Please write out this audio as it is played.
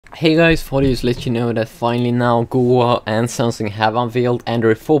Hey guys, thought just let you know that finally now Google and Samsung have unveiled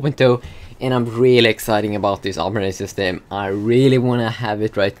Android 4.0 and I'm really excited about this operating system. I really want to have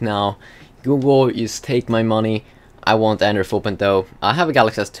it right now. Google, just take my money. I want Android 4.0. I have a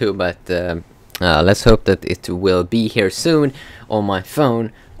Galaxy S2, but let's hope that it will be here soon on my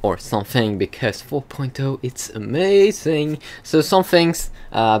phone or something, because 4.0 it's amazing. So some things,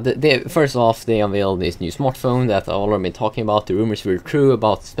 first off, they unveiled this new smartphone that I've already been talking about. The rumors were true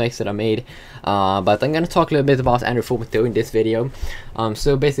about the specs that I made, but I'm gonna talk a little bit about Android 4.0 in this video.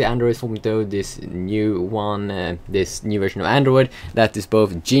 So basically Android 4.0, this new one, this new version of Android that is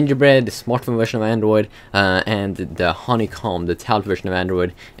both Gingerbread, the smartphone version of Android, and the Honeycomb, the tablet version of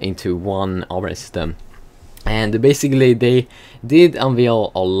Android, into one operating system. And basically they did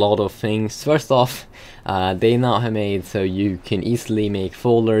unveil a lot of things. First off, they now have made so you can easily make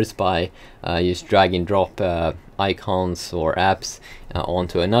folders by just drag and drop icons or apps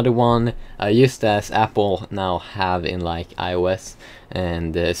onto another one, just as Apple now have in like iOS.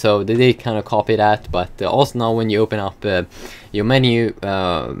 And so they did kind of copy that, but also now when you open up your menu,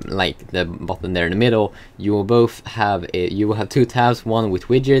 like the button there in the middle, you will both have you will have two tabs, one with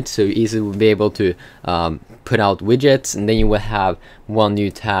widgets, so you easily will be able to put out widgets, and then you will have one new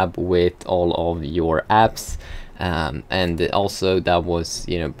tab with all of your apps. And also that was,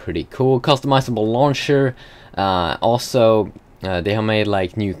 you know, pretty cool. Customizable launcher. Also they have made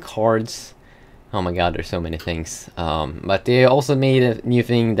like new cards. Oh my god, there's so many things. But they also made a new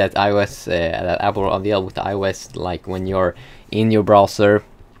thing that iOS, that Apple unveiled with iOS, like when you're in your browser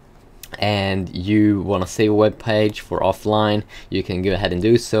and you want to save a web page for offline, you can go ahead and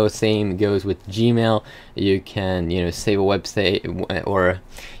do so. Same goes with Gmail. You can, you know, save a website, or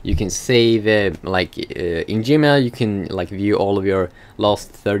you can save like in Gmail you can like view all of your last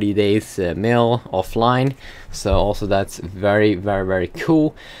 30 days mail offline. So also that's very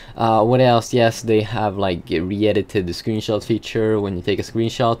cool. What else? Yes, they have like re-edited the screenshot feature when you take a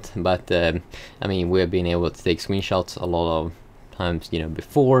screenshot, but I mean, we've been able to take screenshots a lot of times, you know,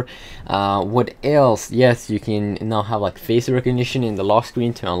 before. What else? Yes, you can now have like face recognition in the lock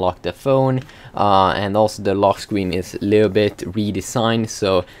screen to unlock the phone, and also the lock screen is a little bit redesigned,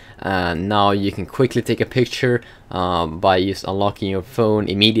 so now you can quickly take a picture by just unlocking your phone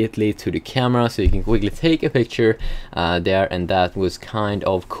immediately to the camera, so you can quickly take a picture there, and that was kind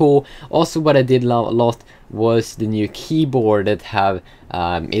of cool. Also, what I did love a lot was the new keyboard that have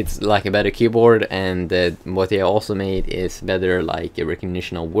it's like a better keyboard, and what they also made is better like a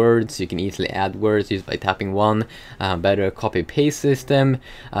recognition of words. You can easily add words just by tapping one. Better copy paste system.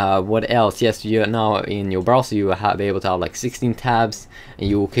 What else? Yes, you now in your browser you will be able to have like 16 tabs, and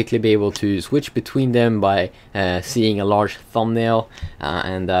you will quickly be able to switch between them by seeing a large thumbnail,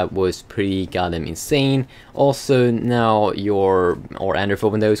 and that was pretty goddamn insane. Also, now your Android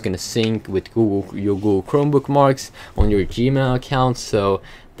 4.0 is going to sync with your Google Chrome bookmarks on your Gmail account, so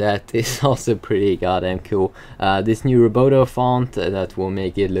that is also pretty goddamn cool. This new Roboto font that will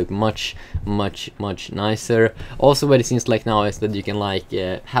make it look much nicer. Also, what it seems like now is that you can like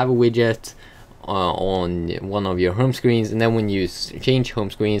have a widget on one of your home screens, and then when you change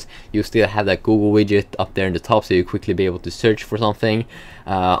home screens you still have that Google widget up there in the top, so you quickly be able to search for something.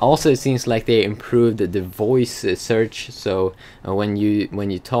 Also, it seems like they improved the voice search, so when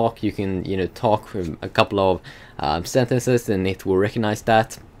you talk, you can, you know, talk a couple of sentences and it will recognize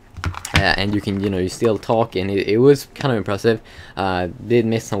that. And you can, you know, you still talk, and it was kind of impressive. Did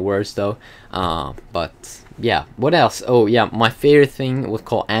miss some words though, but yeah. What else? Oh yeah, my favorite thing was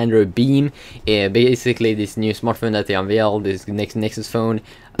called Android Beam. Basically this new smartphone that they unveiled, this Nexus phone,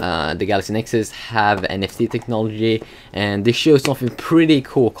 the Galaxy Nexus, have NFC technology, and they show something pretty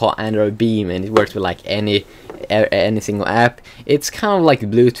cool called Android Beam, and it works with like any single app. It's kind of like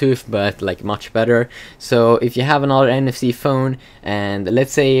Bluetooth, but like much better. So if you have another NFC phone, and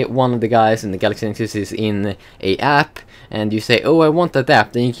let's say one of the guys in the Galaxy Nexus is in a app, and you say, oh, I want that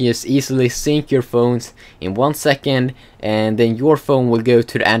app, then you can just easily sync your phones in 1 second, and then your phone will go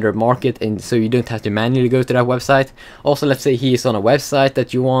to the Android market, and so you don't have to manually go to that website. Also, let's say he is on a website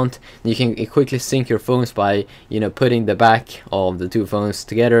that you want, you can quickly sync your phones by, you know, putting the back of the two phones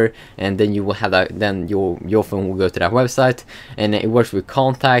together, and then you will have that, then your phone will go to that website. And it works with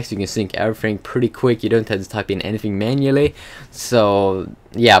contacts. You can sync everything pretty quick, you don't have to type in anything manually. So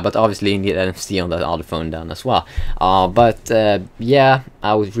yeah, but obviously you need NFC on that other phone down as well. Yeah,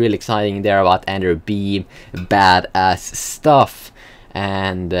 I was really excited there about Android Beam, badass stuff.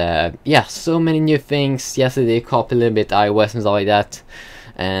 And yeah, so many new things. Yesterday they copied a little bit iOS and stuff like that,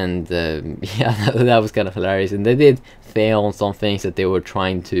 and yeah, that was kind of hilarious. And they did fail on some things that they were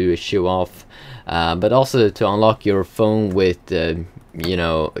trying to show off, but also to unlock your phone with you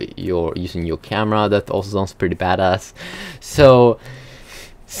know, you're using your camera. That also sounds pretty badass. So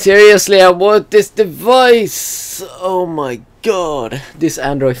seriously, I want this device. Oh my god, this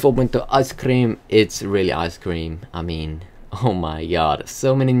Android 4.2 ice cream, it's really ice cream. I mean, oh my god,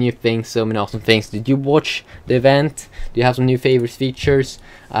 so many new things, so many awesome things. Did you watch the event? Do you have some new favorite features?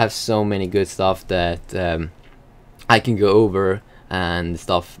 I have so many good stuff that I can go over and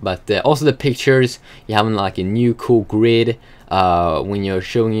stuff, but also the pictures. You have like a new cool grid. When you're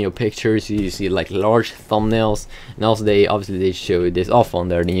showing your pictures, you see like large thumbnails, and also they show this off on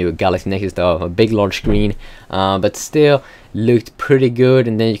there, the new Galaxy Nexus, a big large screen, but still looked pretty good.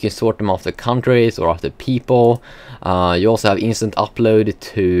 And then you can sort them after countries or after people. You also have instant upload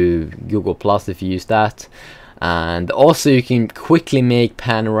to Google Plus if you use that. And also you can quickly make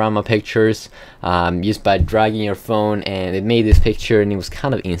panorama pictures just by dragging your phone, and it made this picture, and it was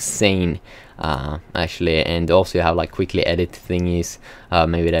kind of insane actually. And also you have like quickly edit thingies,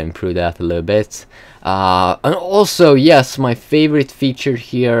 maybe they improved that a little bit. And also, yes, my favorite feature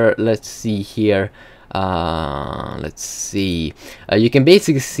here, let's see here, let's see, you can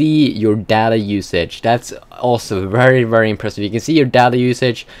basically see your data usage. That's also very, very impressive. You can see your data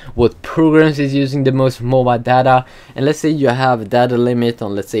usage, what programs is using the most mobile data, and let's say you have a data limit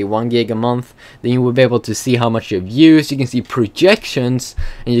on, let's say, 1 gig a month, then you will be able to see how much you've used. You can see projections,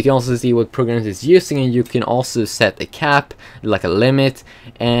 and you can also see what programs is using, and you can also set a cap, like a limit,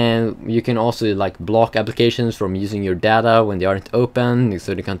 and you can also like block applications from using your data when they aren't open,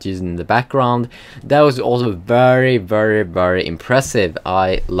 so they can't use it in the background. That was also very, very, very impressive.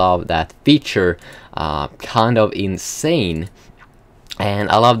 I love that feature. Kind of insane. And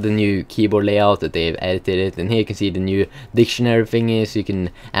I love the new keyboard layout that they've edited it. And here you can see the new dictionary thingy, so you can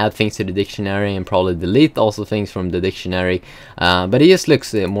add things to the dictionary and probably delete also things from the dictionary. But it just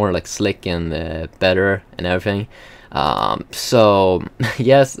looks more like slick and better and everything. So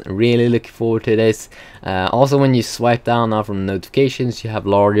yes, really looking forward to this. Also, when you swipe down now from notifications, you have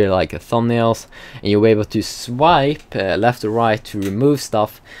larger like thumbnails, and you'll be able to swipe left or right to remove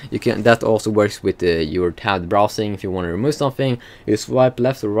stuff. You can, that also works with your tabbed browsing. If you want to remove something, you swipe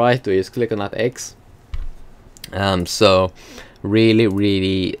left or right, or you just click on that X. So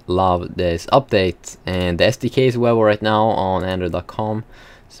really love this update, and the SDK is available right now on android.com.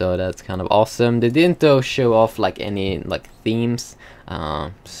 So that's kind of awesome. They didn't though show off like any like themes,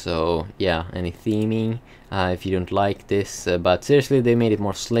 so yeah, any theming if you don't like this, but seriously, they made it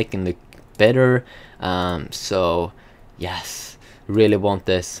more slick and look better. So yes, really want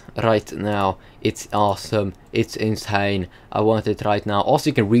this right now. It's awesome, it's insane. I want it right now.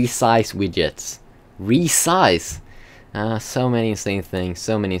 Also, you can resize widgets, resize. So many insane things,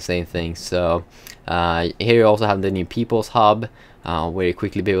 so many insane things. So here you also have the new People's Hub, where you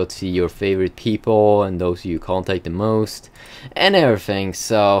quickly be able to see your favorite people and those you contact the most and everything.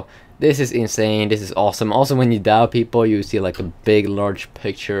 So this is insane, this is awesome. Also, when you dial people, you see like a big large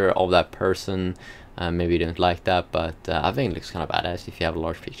picture of that person. Maybe you don't like that, but I think it looks kind of badass if you have a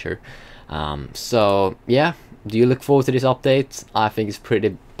large picture. So yeah, do you look forward to this update? I think it's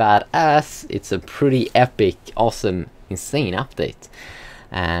pretty badass. It's a pretty epic, awesome, insane update.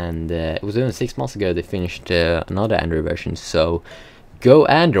 And it was only 6 months ago they finished another Android version, so go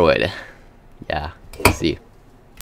Android. Yeah, see you.